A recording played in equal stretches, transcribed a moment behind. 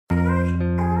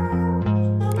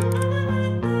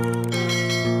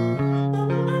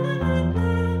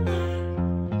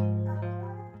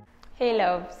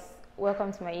loves,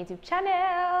 welcome to my YouTube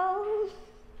channel.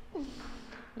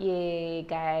 Yay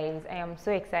guys, I am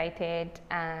so excited.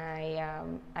 I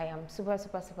am super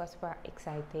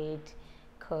excited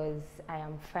because I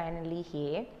am finally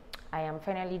here. I am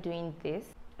finally doing this.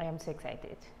 I am so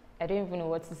excited. I don't even know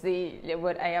what to say,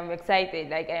 but I am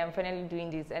excited. Like, I am finally doing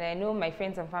this, and I know my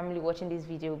friends and family watching this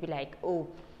video will be like, oh,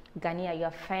 Gania, you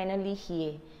are finally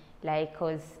here. Like,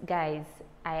 cause guys,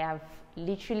 I have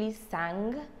literally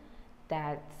sang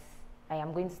that I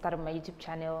am going to start my YouTube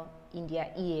channel in their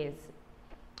ears.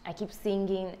 I keep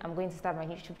singing, I'm going to start my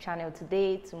YouTube channel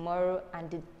today, tomorrow, and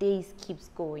the days keeps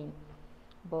going.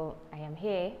 But I am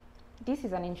here. This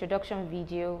is an introduction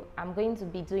video. I'm going to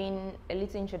be doing a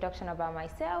little introduction about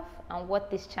myself and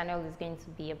what this channel is going to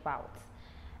be about.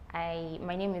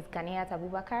 My name is Ganniyat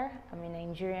Abubakar. I'm a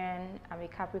Nigerian, I'm a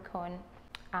Capricorn.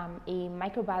 I'm a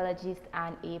microbiologist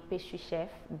and a pastry chef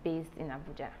based in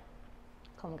Abuja.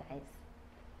 Come guys,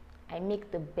 I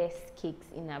make the best cakes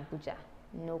in Abuja.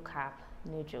 No cap,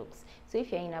 no jokes. So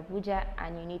if you're in Abuja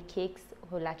and you need cakes,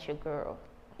 holla at your girl.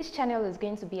 This channel is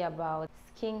going to be about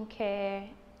skincare,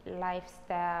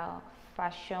 lifestyle,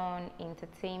 fashion,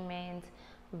 entertainment,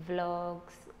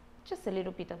 vlogs, just a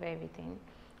little bit of everything.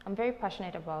 I'm very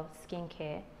passionate about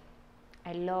skincare.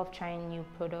 I love trying new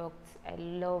products. I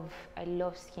love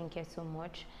skincare so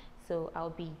much. So I'll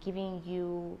be giving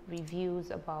you reviews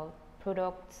about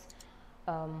products,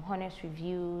 honest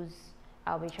reviews.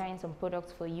 I'll be trying some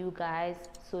products for you guys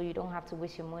so you don't have to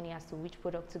waste your money as to which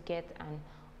product to get and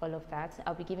all of that.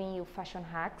 I'll be giving you fashion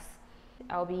hacks.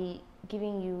 I'll be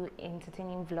giving you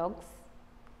entertaining vlogs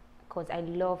because I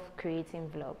love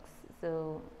creating vlogs.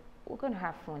 So we're gonna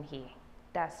have fun here,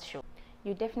 that's sure.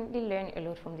 You definitely learn a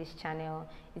lot from this channel.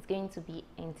 It's going to be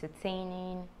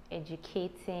entertaining,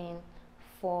 educating,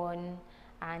 fun,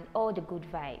 and all the good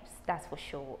vibes, that's for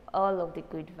sure. All of the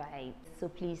good vibes. So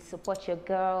please support your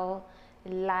girl,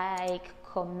 like,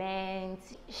 comment,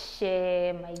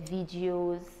 share my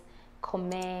videos,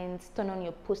 comment, turn on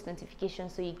your post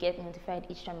notifications so you get notified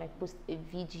each time I post a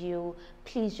video.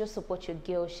 Please just support your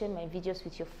girl, share my videos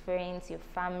with your friends, your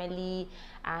family,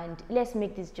 and let's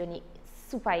make this journey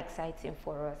super exciting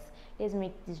for us. Let's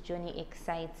make this journey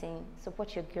exciting.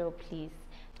 Support your girl, please.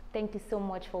 Thank you so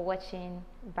much for watching.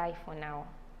 Bye for now.